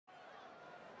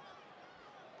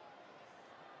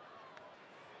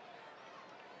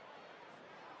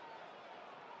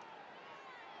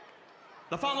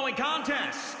The following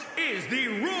contest is the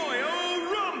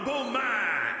Royal Rumble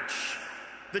match.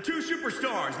 The two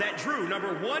superstars that drew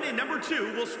number 1 and number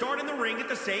 2 will start in the ring at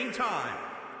the same time.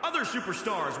 Other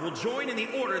superstars will join in the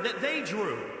order that they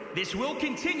drew. This will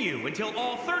continue until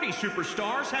all 30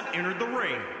 superstars have entered the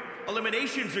ring.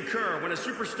 Eliminations occur when a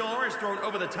superstar is thrown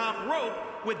over the top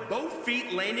rope with both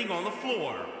feet landing on the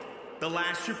floor. The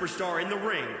last superstar in the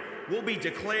ring will be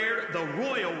declared the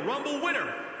Royal Rumble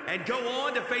winner and go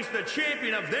on to face the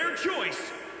champion of their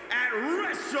choice at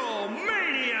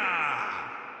WrestleMania!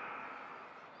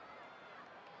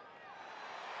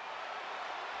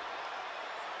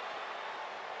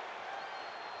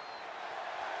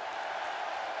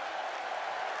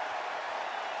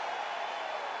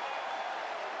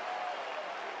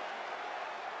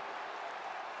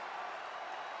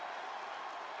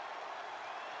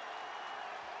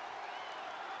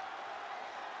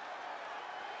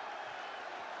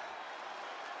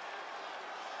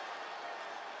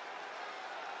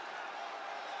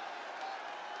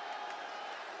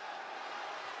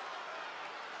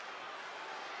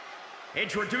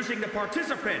 Introducing the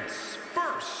participants.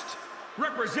 First,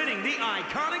 representing the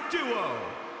iconic duo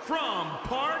from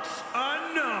parts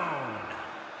unknown.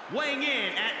 Weighing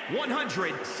in at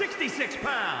 166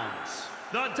 pounds,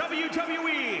 the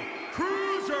WWE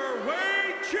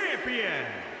Cruiserweight Champion,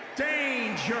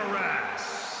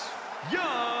 Dangerous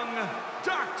Young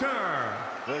Doctor.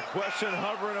 The question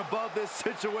hovering above this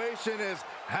situation is,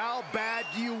 how bad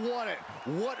do you want it?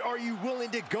 What are you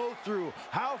willing to go through?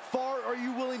 How far are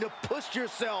you willing to push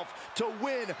yourself to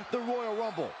win the Royal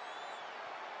Rumble?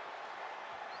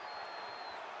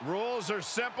 Rules are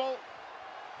simple.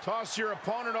 Toss your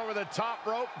opponent over the top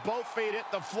rope, both feet hit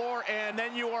the floor, and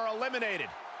then you are eliminated.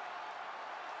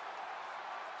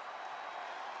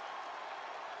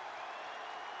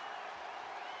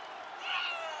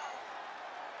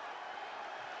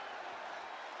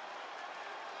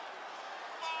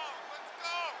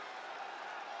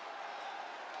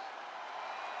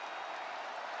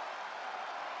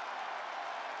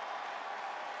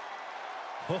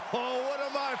 Oh, one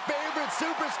of my favorite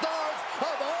superstars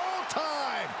of all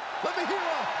time. Let me hear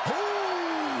a,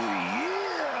 oh,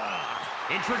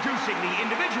 yeah. Introducing the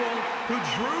individual who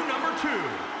drew number 2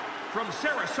 from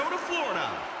Sarasota,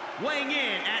 Florida, weighing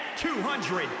in at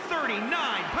 239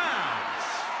 pounds,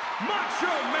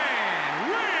 Macho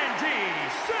Man Randy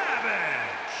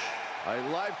Savage. A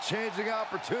life-changing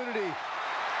opportunity,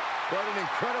 but an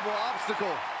incredible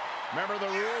obstacle. Remember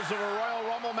the rules of a Royal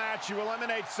Rumble match. You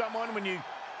eliminate someone when you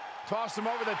toss them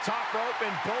over the top rope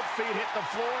and both feet hit the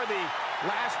floor. The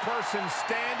last person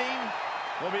standing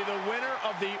will be the winner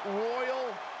of the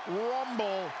Royal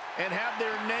Rumble and have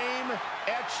their name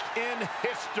etched in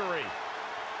history.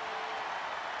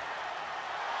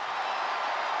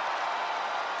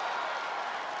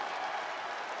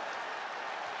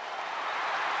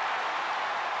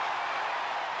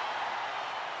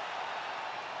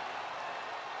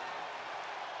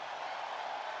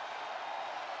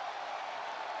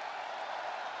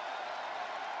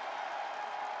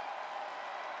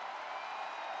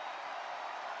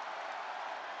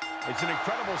 It's an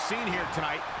incredible scene here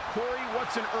tonight. Corey,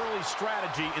 what's an early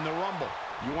strategy in the Rumble?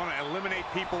 You want to eliminate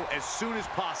people as soon as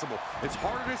possible. It's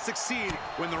harder to succeed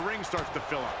when the ring starts to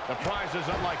fill up. The prize is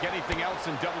unlike anything else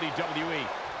in WWE.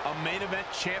 A main event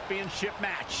championship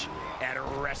match at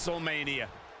WrestleMania.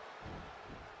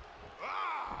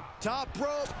 Top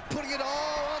rope, putting it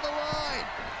all on the line.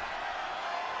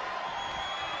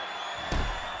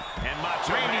 And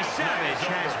Macho Randy Savage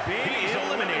has been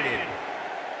eliminated.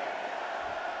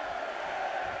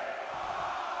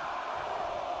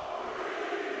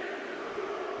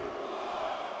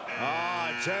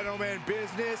 Gentlemen,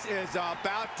 business is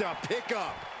about to pick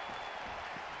up.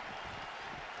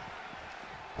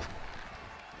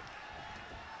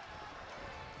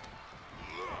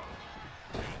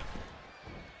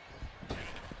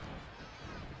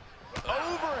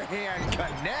 Overhand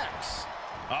connects.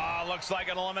 Looks like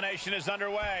an elimination is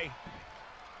underway.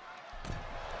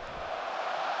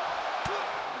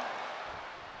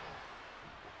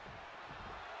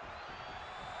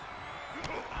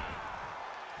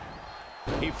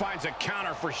 He finds a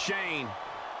counter for Shane.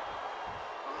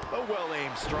 A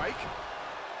well-aimed strike.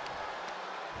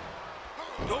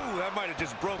 Oh, that might have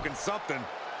just broken something.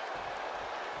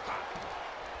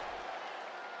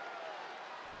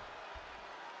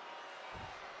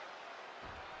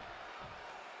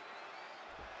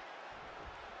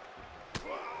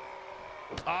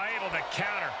 Able to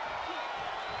counter.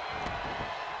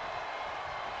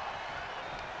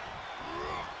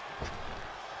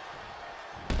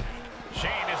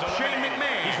 Shane is eliminated. Shane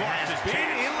McMahon has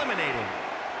been eliminated.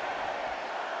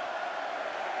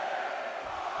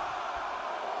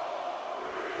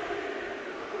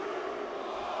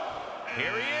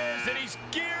 Here he is, and he's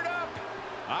geared up.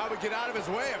 I would get out of his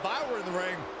way if I were in the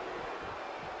ring.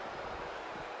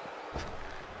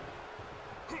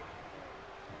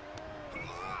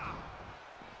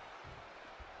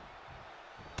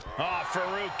 Oh,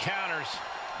 Farouk counters.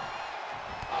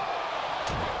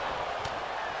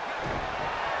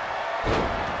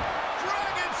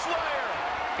 Dragon Slayer!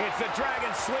 It's the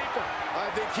Dragon Sleeper. I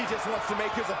think he just wants to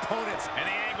make his opponents. And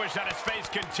the anguish on his face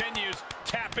continues.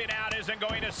 Tapping out isn't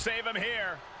going to save him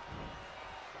here.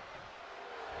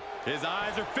 His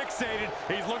eyes are fixated.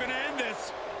 He's looking to end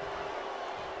this.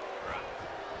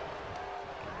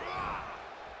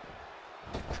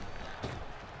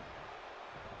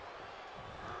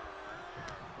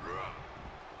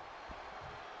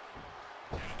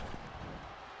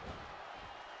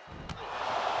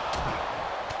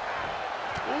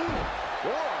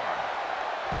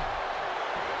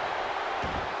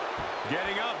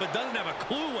 Getting up, but doesn't have a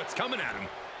clue what's coming at him.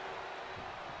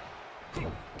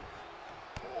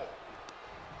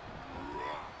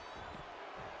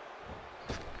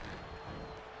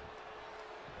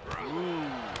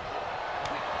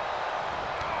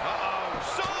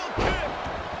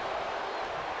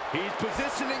 He's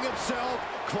positioning himself,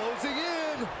 closing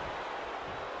in.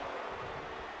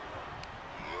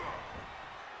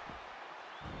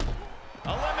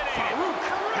 Eliminated. Farouk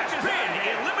has been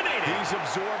eliminated. He's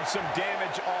absorbed some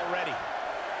damage already.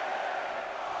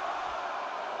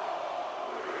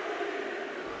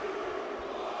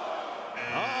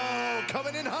 Oh,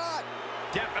 coming in hot.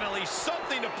 Definitely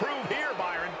something to prove here,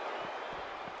 Byron.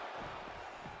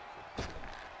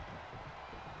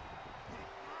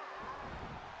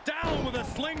 Down with a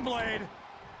sling blade.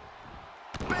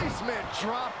 Basement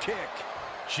drop kick.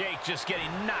 Jake just getting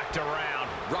knocked around.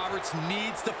 Roberts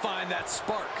needs to find that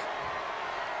spark.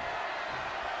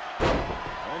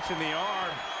 Punch in the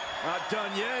arm. Not done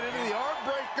yet. Into the arm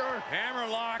breaker.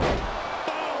 Hammerlock.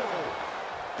 Boom.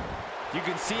 You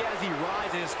can see as he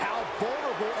rises how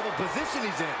vulnerable of a position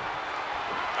he's in.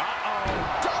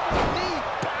 Double knee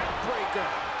backbreaker.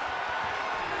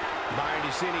 Byron, do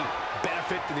you see any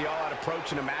benefit to the all-out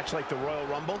approach in a match like the Royal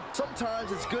Rumble?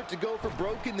 Sometimes it's good to go for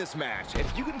broke in this match.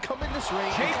 If you can come in this ring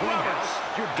Jake and clean Roberts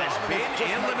house, your has dominance been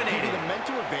just might give eliminated. you the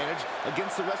mental advantage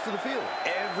against the rest of the field.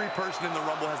 Every person in the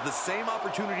Rumble has the same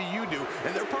opportunity you do,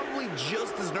 and they're probably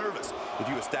just as nervous. If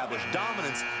you establish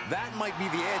dominance, that might be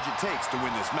the edge it takes to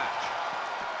win this match.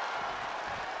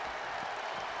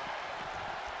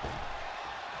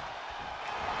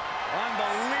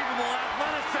 Unbelievable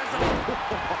athleticism.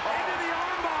 Into the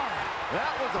armbar.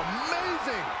 That was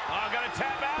amazing. Oh, gonna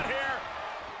tap out here,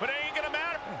 but it ain't gonna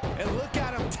matter. And look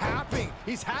at him tapping.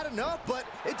 He's had enough, but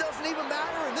it doesn't even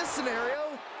matter in this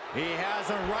scenario. He has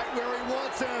him right where he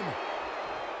wants him.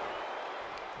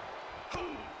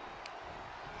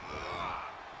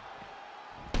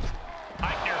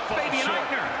 Eichner falls Fabian short.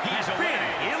 Eichner He's has been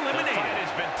eliminated. The fight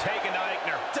has been taken to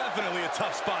Eichner. Definitely a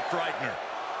tough spot for Eichner.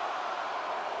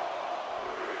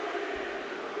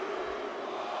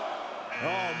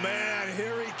 Oh, man,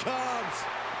 here he comes.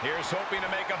 Here's hoping to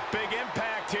make a big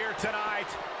impact here tonight.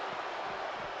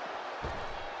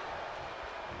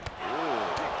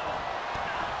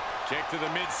 Jake to the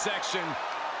midsection.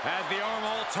 Has the arm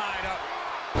all tied up.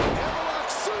 Hammerlock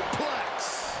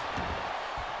suplex.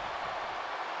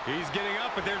 He's getting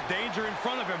up, but there's danger in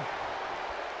front of him.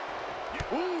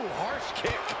 Ooh, harsh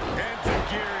kick. And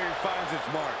Tajiri finds its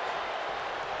mark.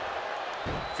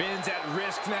 Finn's at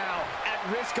risk now. At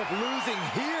risk of losing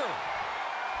here.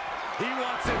 He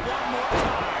wants it one more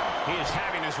time. He is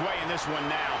having his way in this one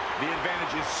now. The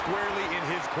advantage is squarely in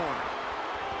his corner.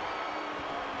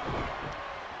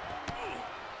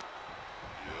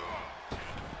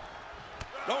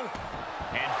 Oh.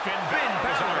 And Finn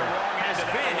Balor has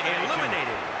been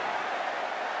eliminated.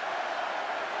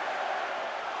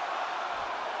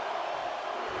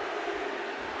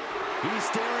 He's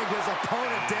staring his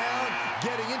opponent down,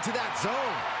 getting into that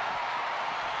zone.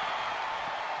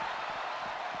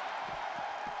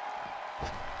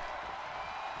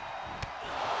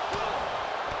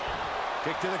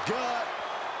 Kick to the gut.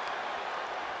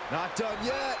 Not done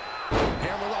yet.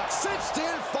 Hammerlock cinched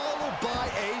in, followed by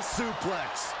a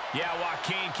suplex. Yeah,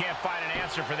 Joaquin can't find an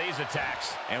answer for these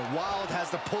attacks. And Wild has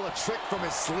to pull a trick from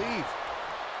his sleeve.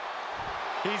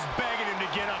 He's begging him to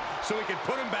get up so he can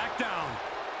put him back down.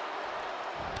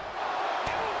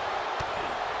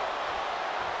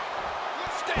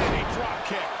 Standing drop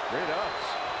kick. Great ups.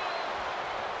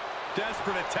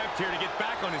 Desperate attempt here to get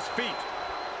back on his feet.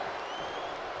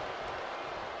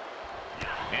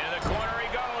 Into the corner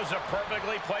he goes, a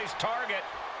perfectly placed target.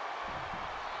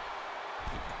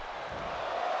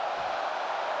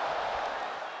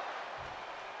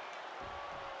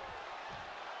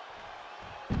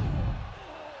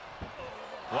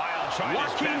 tried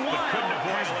his best, but couldn't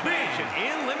avoid elimination.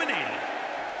 Eliminated.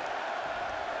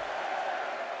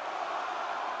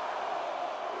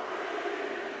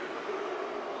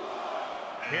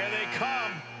 Here they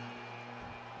come.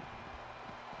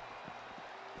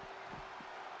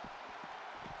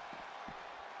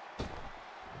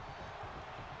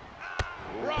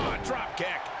 Raw drop kick.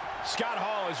 Scott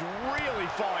Hall is really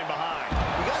falling behind.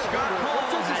 Scott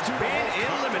Hall has been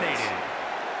eliminated.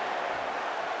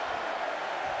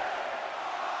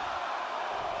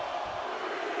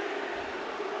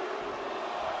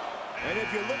 And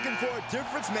if you're looking for a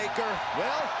difference maker,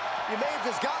 well, you may have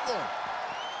just got one.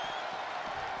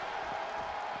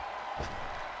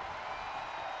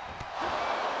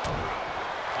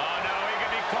 Oh, no, he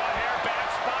can be caught here. Bad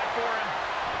spot for him.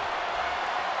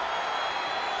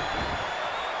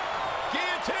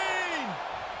 Guillotine!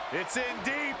 It's in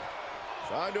deep.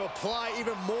 Trying to apply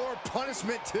even more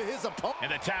punishment to his opponent.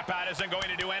 And the tap out isn't going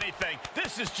to do anything.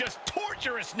 This is just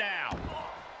torturous now.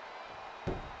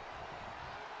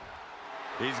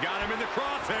 He's got him in the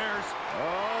crosshairs.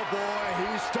 Oh, boy,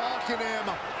 he's stalking him.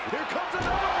 Here comes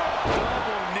another one.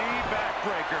 Double knee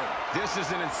backbreaker. This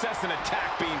is an incessant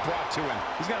attack being brought to him.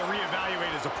 He's got to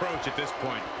reevaluate his approach at this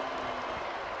point.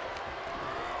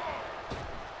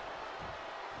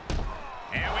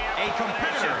 And we have A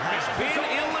competitor has been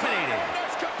eliminated.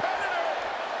 Next competitor.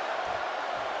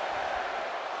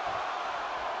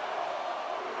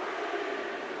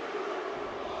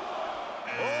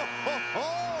 Oh, ho, ho.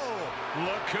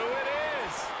 Look who it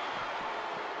is.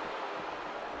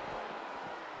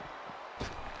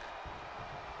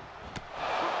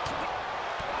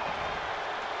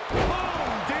 Boom!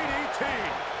 DDT.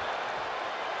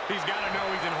 He's got to know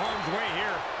he's in harm's way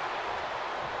here.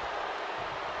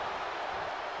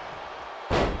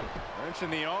 Wrench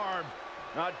in the arm.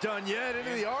 Not done yet.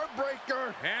 Into the arm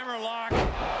breaker. Hammerlock.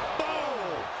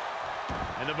 Boom!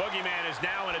 And the Boogeyman is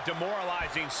now in a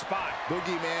demoralizing spot.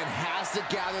 Boogeyman has to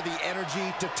gather the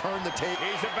energy to turn the table.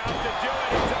 He's about to do it.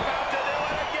 He's about to do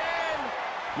it again.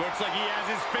 Looks like he has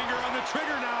his finger on the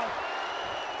trigger now.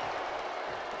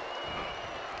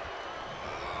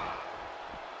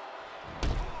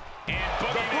 And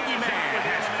The Boogeyman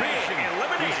has been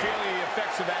eliminated. He's feeling the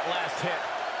effects of that last hit.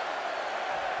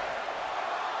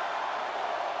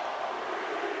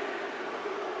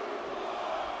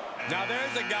 Now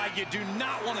there's a guy you do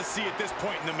not want to see at this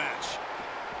point in the match.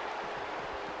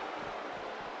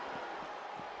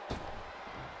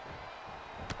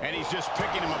 And he's just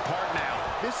picking him apart now.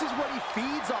 This is what he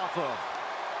feeds off of.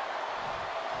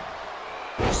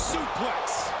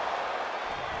 Suplex.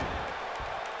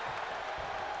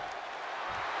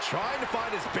 Trying to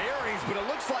find his bearings, but it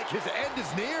looks like his end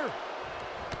is near.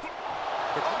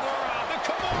 The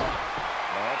Kimura.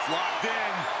 That's locked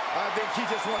in. I think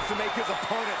he just wants to make his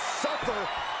opponent suffer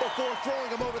before throwing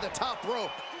him over the top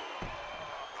rope.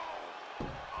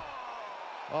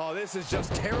 Oh, this is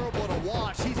just terrible to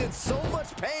watch. He's in so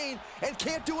much pain and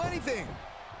can't do anything.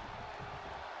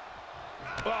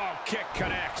 Oh, kick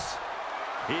connects.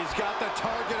 He's got the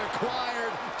target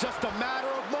acquired. Just a matter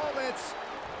of moments.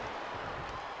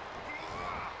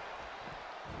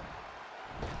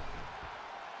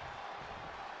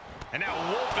 And now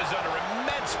Wolf is under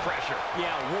immense pressure.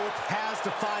 Yeah, Wolf has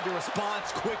to find a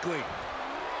response quickly.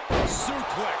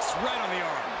 Suplex right on the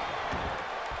arm.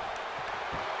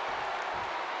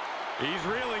 He's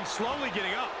reeling, slowly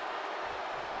getting up.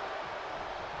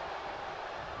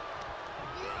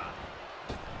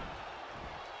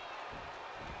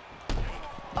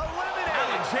 Eliminated.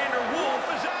 Alexander Wolf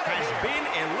has been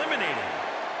eliminated.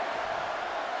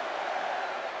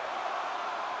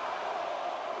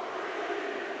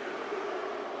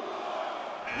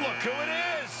 Look who it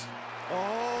is.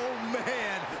 Oh,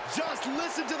 man. Just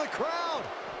listen to the crowd.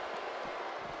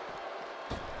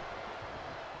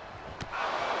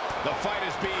 The fight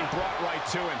is being brought right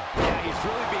to him. Yeah, he's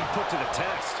really being put to the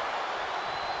test.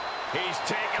 He's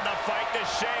taken the fight to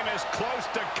Sheamus, close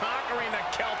to conquering the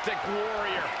Celtic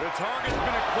Warrior. The target's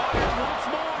been acquired once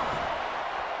more.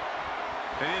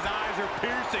 And his eyes are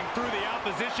piercing through the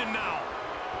opposition now.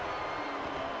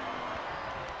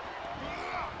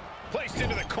 Placed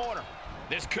into the corner.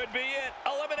 This could be it.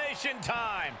 Elimination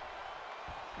time.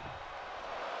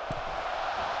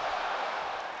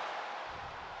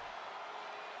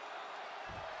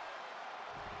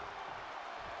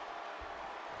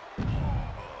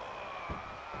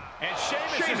 And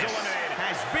Sheamus is eliminated.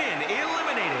 Has been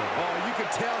eliminated. Oh, you can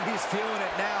tell he's feeling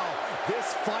it now.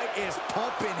 This fight is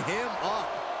pumping him up.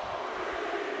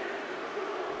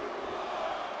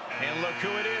 And look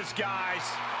who it is, guys.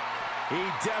 He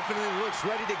definitely looks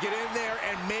ready to get in there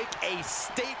and make a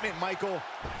statement, Michael.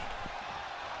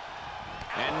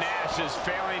 And Nash is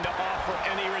failing to offer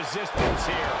any resistance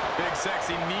here. Big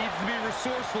Sexy needs to be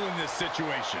resourceful in this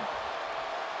situation.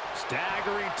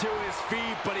 Staggering to his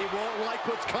feet, but he won't like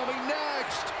what's coming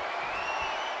next.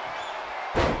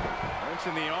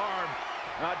 Wrenching the arm.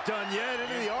 Not done yet.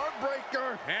 Into the arm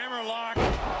breaker. Hammerlock.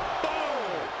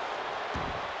 Boom!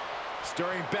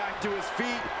 Stirring back to his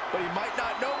feet, but he might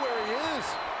not know where he is.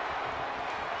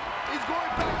 He's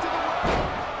going back to the ring.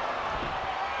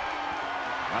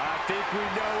 I think we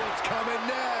know what's coming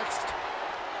next.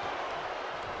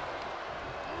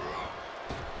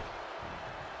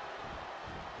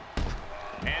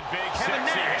 And Big Kevin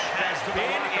Sexy Nash has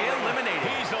been eliminated.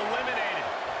 He's eliminated.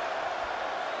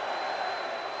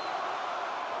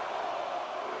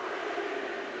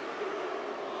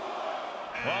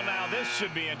 Well, now this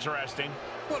should be interesting.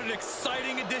 What an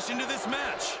exciting addition to this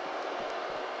match.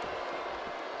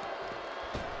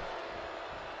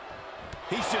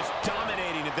 He's just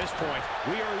dominating at this point.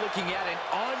 We are looking at an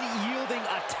unyielding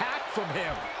attack from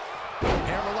him.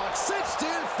 Hammerlock cinched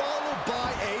in, followed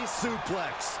by a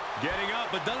suplex. Getting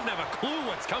up, but doesn't have a clue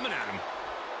what's coming at him.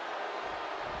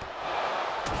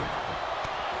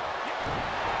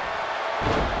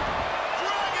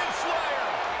 Dragon Slayer.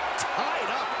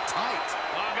 Tied up tight.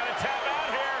 I'm going to tap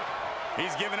out here.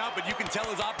 He's given up, but you can tell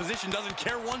his opposition doesn't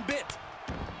care one bit.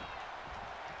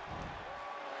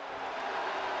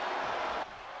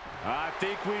 I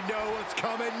think we know what's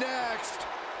coming next.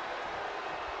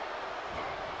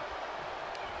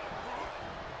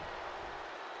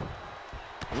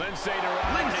 Lindsay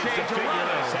Dorado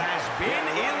has been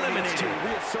eliminated. To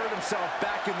reassert himself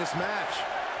back in this match.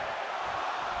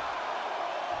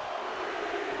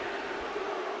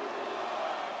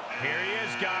 Here he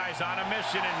is, guys, on a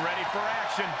mission and ready for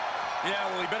action. Yeah,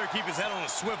 well, he better keep his head on a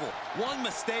swivel. One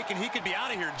mistake and he could be out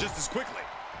of here just as quickly.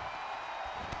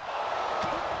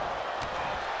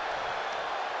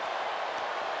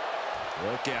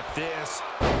 Look at this.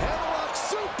 Hammerlock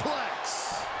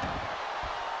suplex.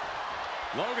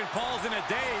 Logan Paul's in a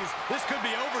daze. This could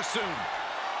be over soon.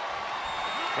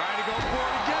 Trying to go for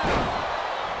it again.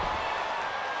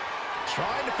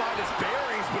 Trying to find his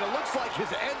bearings, but it looks like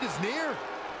his end is near.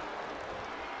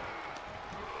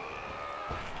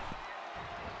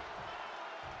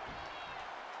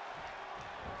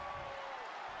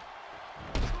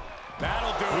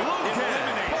 That'll do it.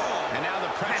 Eliminate. And now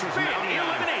the pressure's mounting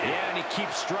on him. Yeah, and he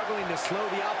keeps struggling to slow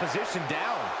the opposition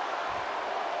down.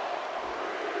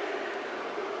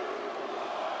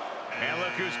 And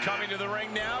look who's coming to the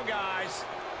ring now, guys.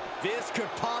 This could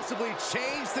possibly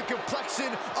change the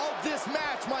complexion of this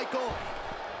match, Michael.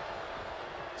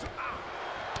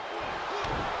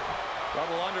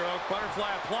 Double underhook,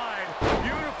 butterfly applied.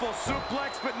 Beautiful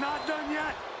suplex, but not done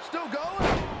yet. Still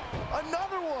going.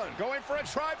 Another one. Going for a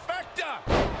trifecta.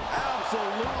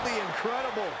 Absolutely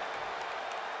incredible.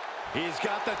 He's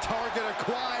got the target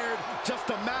acquired. Just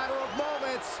a matter of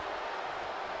moments.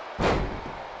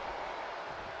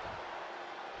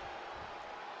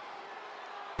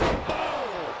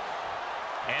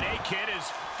 And A-Kid is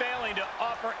failing to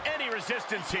offer any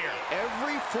resistance here.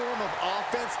 Every form of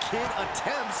offense Kid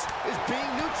attempts is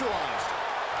being neutralized.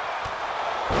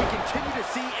 We continue to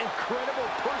see incredible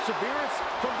perseverance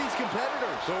from these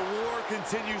competitors. The war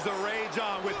continues to rage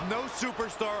on with no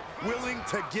superstar willing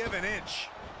to give an inch.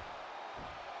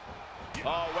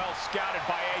 Oh, well scouted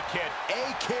by A-Kid.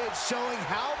 A-Kid showing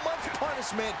how much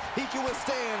punishment he can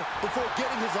withstand before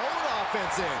getting his own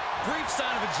offense in. Brief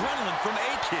sign of adrenaline from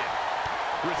A-Kid.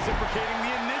 Reciprocating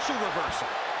the initial reversal.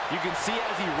 You can see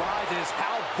as he rises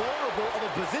how vulnerable of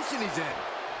a position he's in.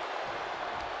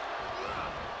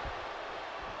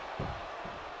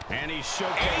 And he's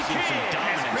showcasing some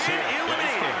dominance here. He's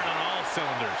firing on all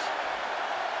cylinders.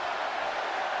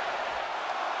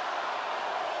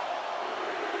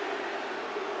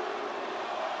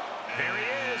 There he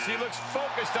is. He looks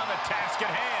focused on the task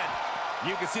at hand.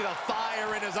 You can see the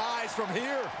fire in his eyes from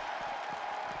here.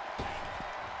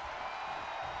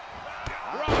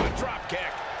 Raw drop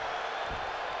kick.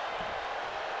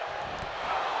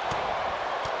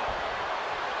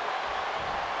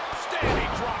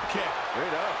 Standing drop kick.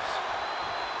 Great ups.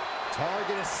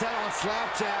 Target is set on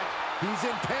Slapjack. He's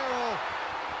in peril.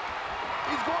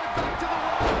 He's going back to the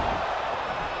ring.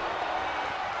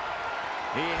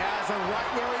 He has him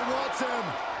right where he wants him.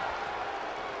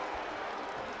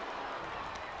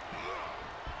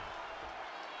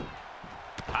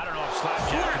 I don't know if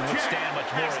Slapjack can withstand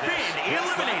much more of this.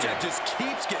 Slapjack just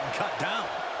keeps getting cut down.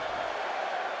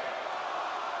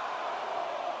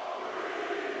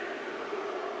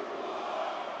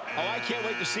 Oh, I can't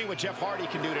wait to see what Jeff Hardy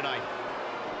can do tonight.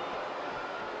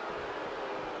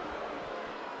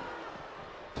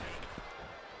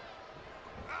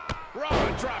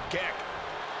 drop kick.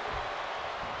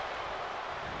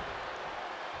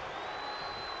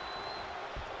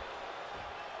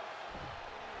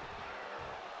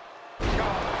 Oh,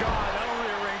 God, that'll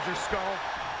rearrange your skull.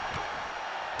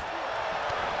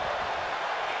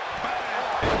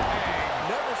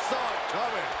 Never saw it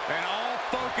coming. And all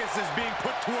focus is being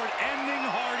put toward ending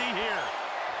Hardy here.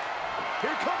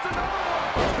 Here comes another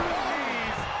one. Two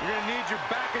knees. You're going to need your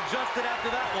back adjusted after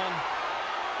that one.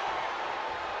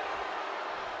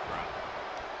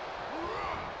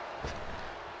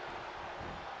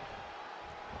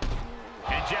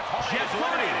 And Jeff Hardy is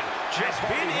eliminated. Just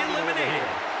been eliminated.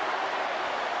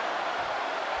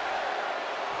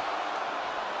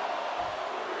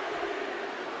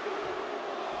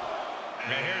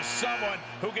 And here's someone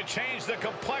who can change the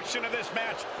complexion of this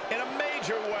match in a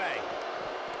major way.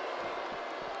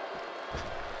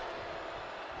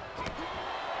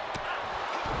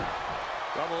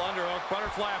 Double underhook,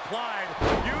 butterfly applied.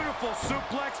 Beautiful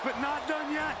suplex, but not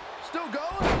done yet. Still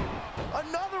going.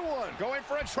 Another one. Going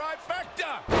for a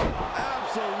trifecta.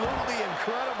 Absolutely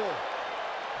incredible.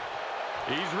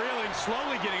 He's reeling,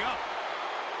 slowly getting up.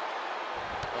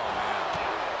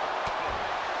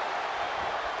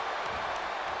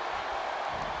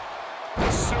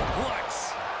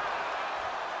 Suplex.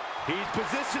 He's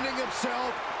positioning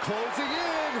himself, closing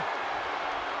in.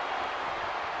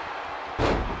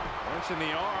 Punch in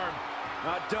the arm.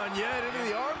 Not done yet, into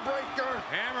the arm breaker.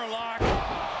 Hammerlock.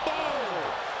 Boom.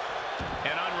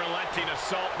 An unrelenting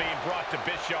assault being brought to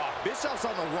Bischoff. Bischoff's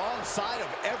on the wrong side of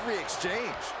every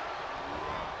exchange.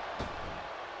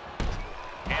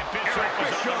 And Bischoff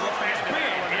was on the wrong end of that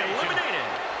elimination. Eliminated.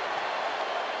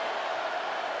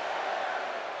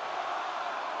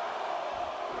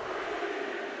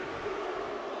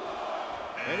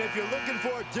 And if you're looking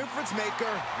for a difference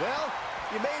maker, well,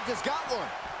 you may have just got one.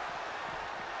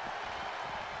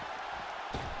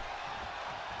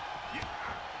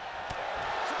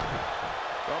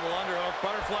 Double underhook,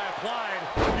 butterfly applied.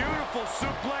 Beautiful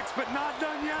suplex, but not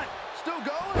done yet. Still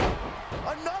going.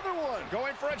 Another one.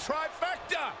 Going for a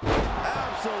trifecta.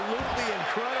 Absolutely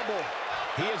incredible.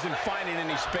 He isn't finding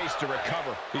any space to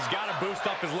recover. He's got to boost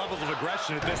up his levels of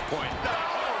aggression at this point.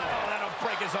 Oh, that'll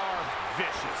break his arm.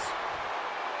 Vicious.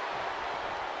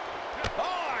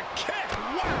 Oh, a kick.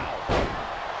 Wow.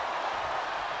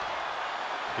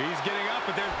 He's getting up,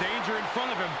 but there's danger in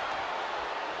front of him.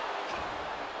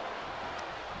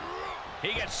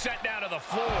 He gets set down to the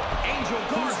floor. Angel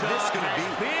Garza has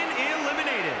been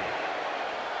eliminated.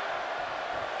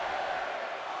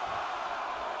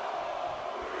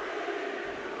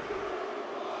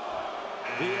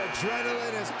 The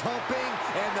adrenaline is pumping,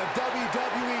 and the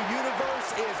WWE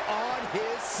Universe is on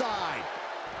his side.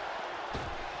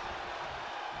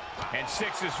 And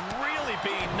Six is really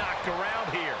being knocked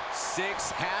around here. Six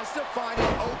has to find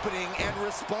an opening and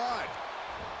respond.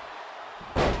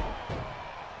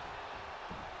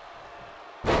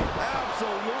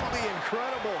 Absolutely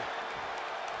incredible.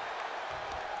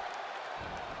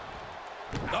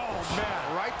 Oh,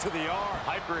 man, right to the arm.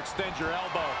 Hyperextend your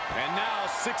elbow. And now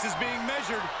Six is being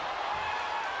measured.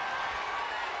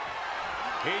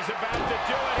 He's about to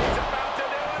do it. He's about to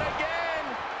do it again.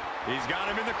 He's got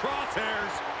him in the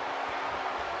crosshairs.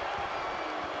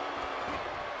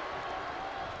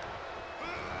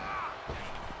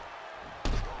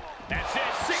 That's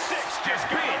it. Six just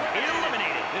been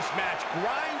eliminated. This match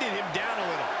grinded him down a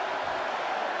little.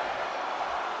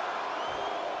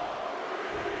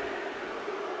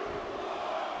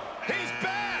 He's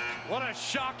back. What a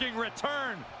shocking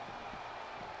return.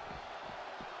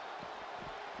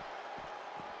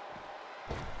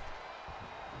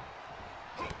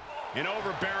 An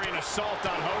overbearing assault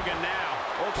on Hogan now.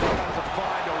 Ultra has to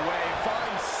find a way,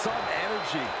 find some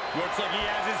energy. Looks like he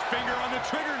has his finger on the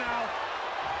trigger now.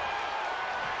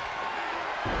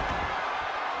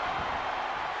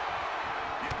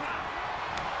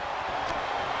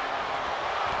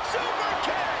 Super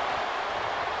kick.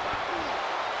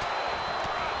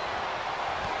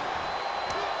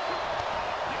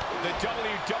 The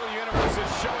WWE Universe is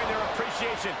showing their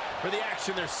appreciation for the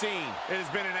action they're seeing. It has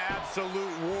been an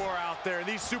absolute war out there.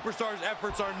 These superstars'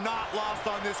 efforts are not lost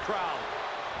on this crowd.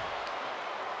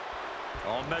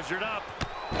 All measured up.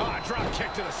 Ah, drop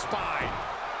kick to the spine.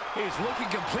 He's looking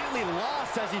completely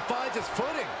lost as he finds his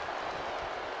footing.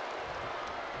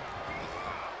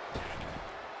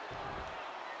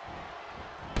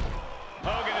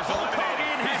 Hogan is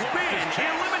eliminated. Hogan has been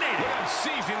eliminated. Look at him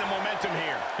seizing the momentum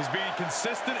here. He's being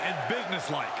consistent and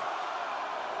businesslike.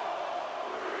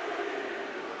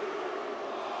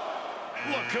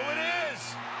 Look who it is.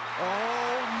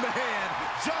 Oh, man.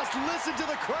 Just listen to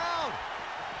the crowd.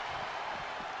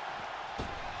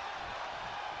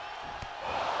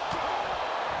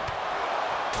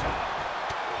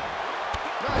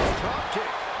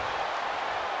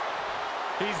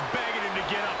 He's begging him to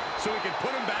get up so he can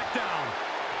put him back down.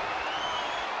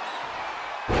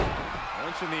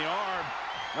 Punch in the arm.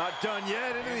 Not done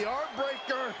yet. Into the arm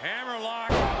breaker. Hammerlock.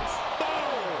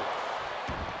 Boom!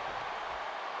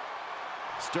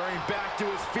 Stirring back to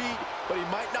his feet, but he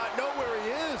might not know where he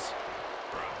is.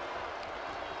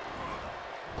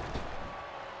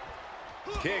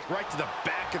 Kick right to the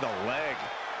back of the leg.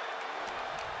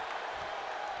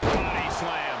 Body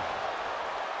slam.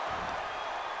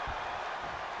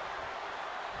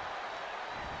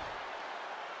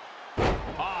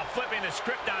 Oh, flipping the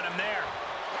script on him there.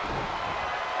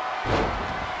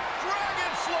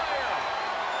 Dragon Slayer!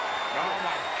 Oh,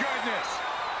 my goodness.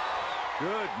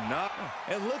 Good night.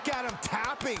 And look at him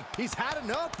tapping. He's had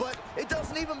enough, but it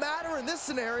doesn't even matter in this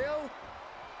scenario.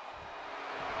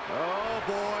 Oh,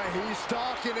 boy, he's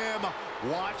stalking him,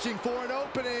 watching for an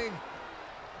opening.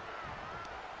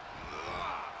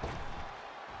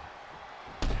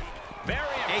 Very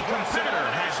A impressive.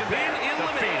 competitor has been The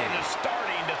eliminated. field is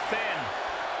starting to thin.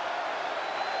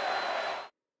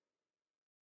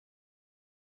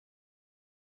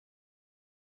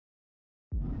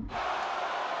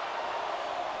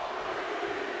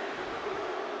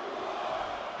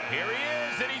 Here he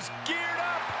is, and he's geared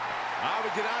up. I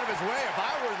would get out of his way if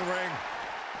I were in the ring.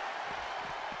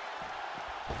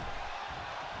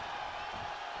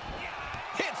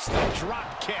 Hits the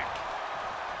drop kick.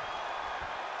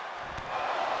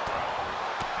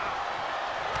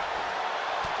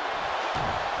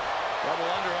 Double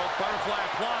underhook, butterfly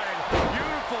applied.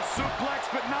 Beautiful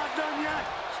suplex, but not done yet.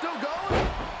 Still going.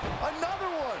 Another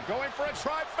one. Going for a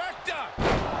trifecta.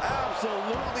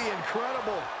 Absolutely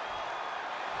incredible.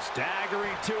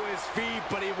 Staggering to his feet,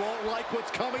 but he won't like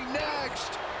what's coming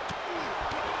next.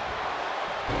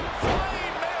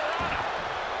 Flying Mariana.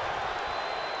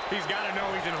 He's got to know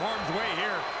he's in harm's way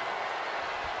here.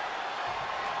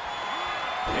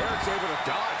 Eric's able to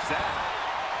dodge that.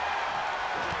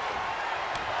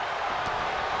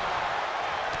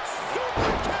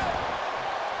 Super kick!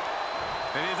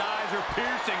 And his eyes are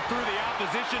piercing through the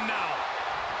opposition now.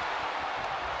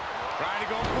 Trying to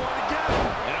go for it again.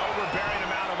 An overbearing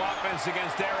amount of offense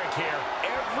against Eric here.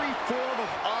 Every form of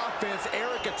offense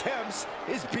Eric attempts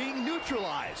is being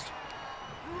neutralized.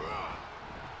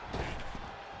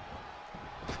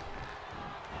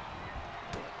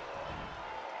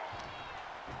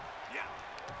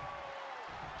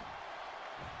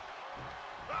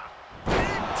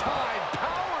 Big-time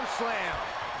power slam.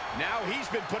 Now he's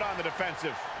been put on the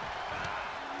defensive.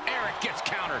 Eric gets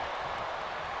countered.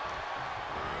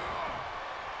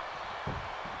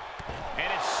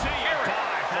 And it's Cion. Eric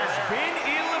has been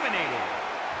eliminated.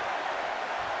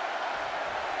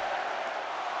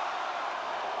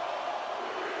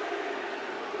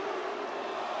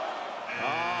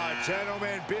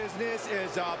 Gentlemen, business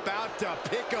is about to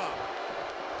pick up.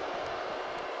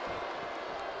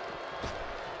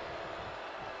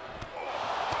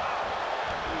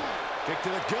 Kick to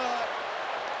the gut.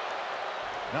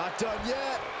 Not done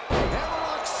yet.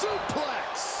 Hammerlock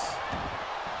suplex.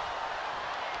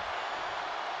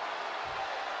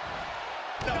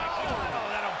 No, oh,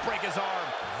 that'll break his arm.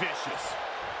 Vicious.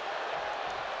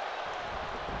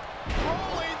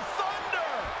 Rolling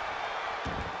Thunder.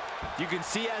 You can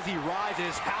see as he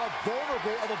rises how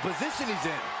vulnerable of a position he's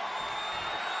in.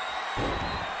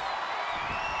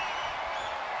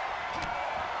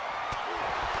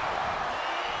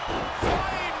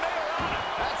 Flying Mariana.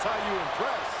 That's how you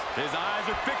impress. His eyes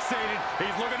are fixated.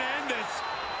 He's looking to end this.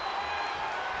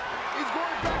 He's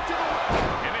going back to the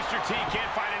ring. And Mr. T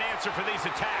can't find an answer for these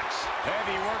attacks.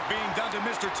 Heavy work being done to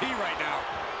Mr. T right now.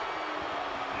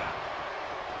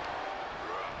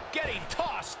 Getting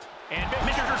tossed. And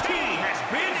Mr. T has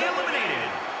been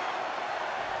eliminated.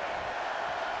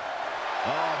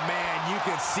 Oh, man, you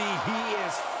can see he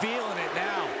is feeling it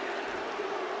now.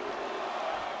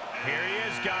 Here he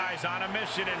is, guys, on a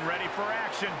mission and ready for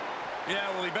action.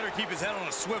 Yeah, well, he better keep his head on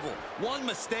a swivel. One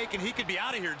mistake and he could be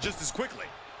out of here just as quickly.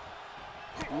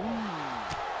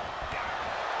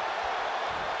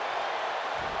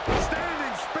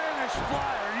 Standing Spanish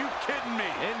fly. Are you kidding me?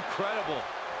 Incredible.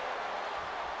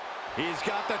 He's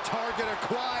got the target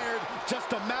acquired.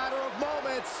 Just a matter of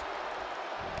moments.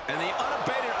 And the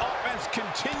unabated offense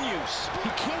continues.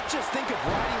 He can't just think of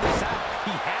riding this out.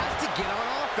 He has to get on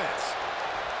offense.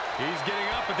 He's getting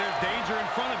up, but there's danger in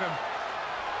front of him.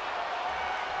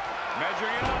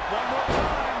 Measuring it up one more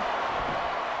time.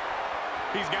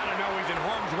 He's got to know he's in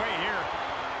harm's way here.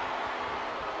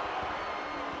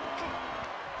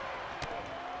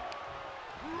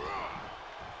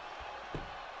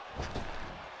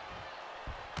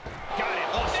 Got it.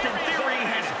 Austin Theory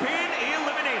has been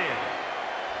eliminated.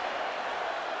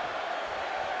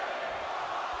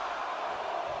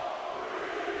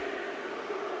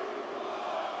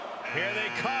 Here they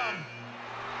come.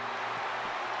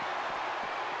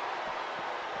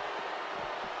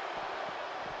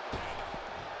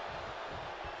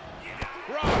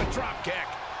 Raw drop kick.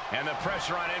 And the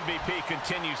pressure on MVP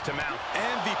continues to mount.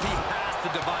 MVP has to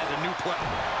devise a new play.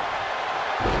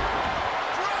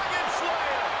 Dragon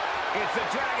Slayer. It's a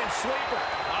Dragon Sleeper.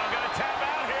 I'm going to tap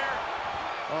out here.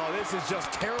 Oh, this is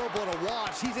just terrible to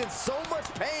watch. He's in so much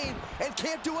pain and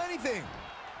can't do anything.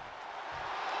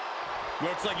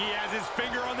 Looks like he has his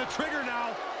finger on the trigger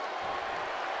now.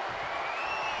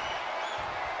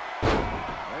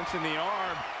 Wrenching the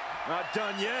arm. Not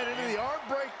done yet. Into the arm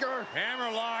breaker.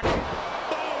 Hammerlock.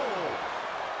 Boom!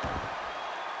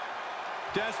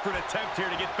 Desperate attempt here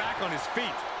to get back on his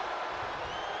feet.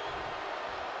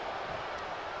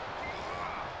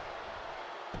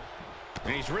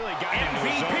 And he's really got into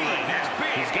his MVP zone right has now.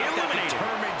 been He's got that eliminated.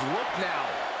 determined look now.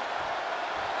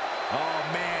 Oh,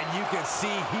 man, you can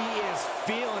see he is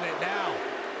feeling it now.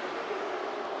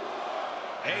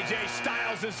 AJ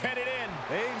Styles is headed in.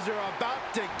 Things are about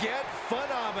to get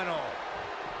phenomenal.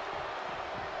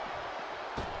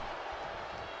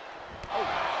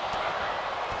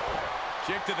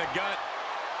 Kick to the gut.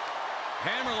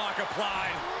 Hammerlock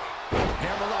applied.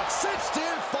 Hammerlock cinched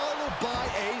in, followed by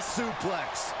a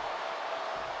suplex.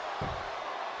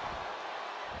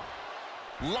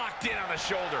 Locked in on the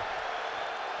shoulder.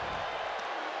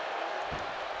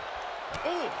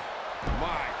 Oh,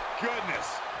 my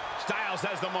goodness. Styles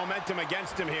has the momentum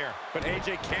against him here. But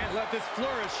AJ can't let this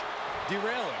flourish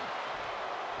derail him.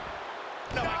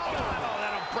 No, oh,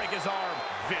 that'll break his arm.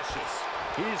 Vicious.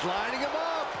 He's lining him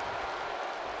up.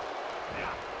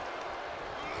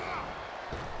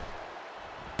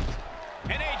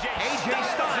 And AJ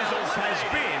Styles has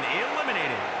been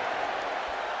eliminated.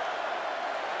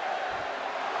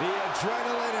 The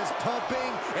adrenaline is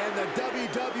pumping, and the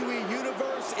WWE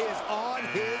Universe is on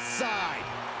his side.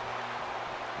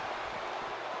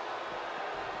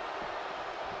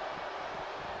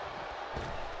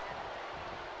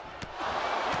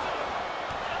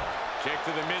 Kick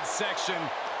to the midsection.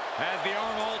 Has the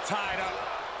arm all tied up.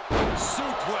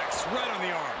 Suplex right on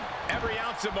the arm. Every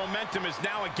ounce of momentum is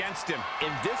now against him.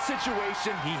 In this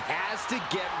situation, he has to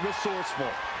get resourceful.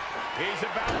 He's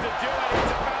about to do it.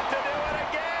 He's about to do it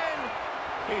again.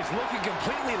 He's looking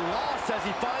completely lost as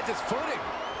he finds his footing.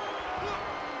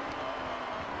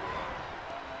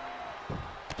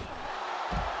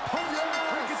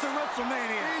 Cricket to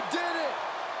WrestleMania. He did it.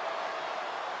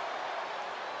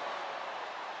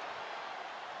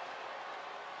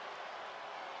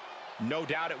 No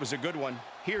doubt it was a good one.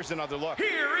 Here's another look.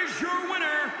 Here is your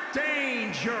winner,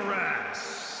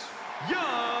 Dangerous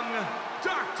Young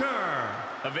Doctor.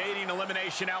 Evading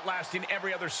elimination, outlasting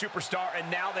every other superstar, and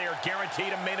now they are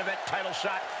guaranteed a main event title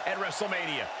shot at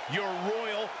WrestleMania. Your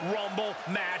Royal Rumble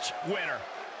match winner.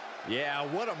 Yeah,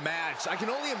 what a match. I can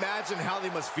only imagine how they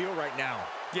must feel right now.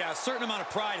 Yeah, a certain amount of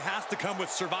pride has to come with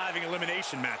surviving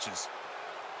elimination matches.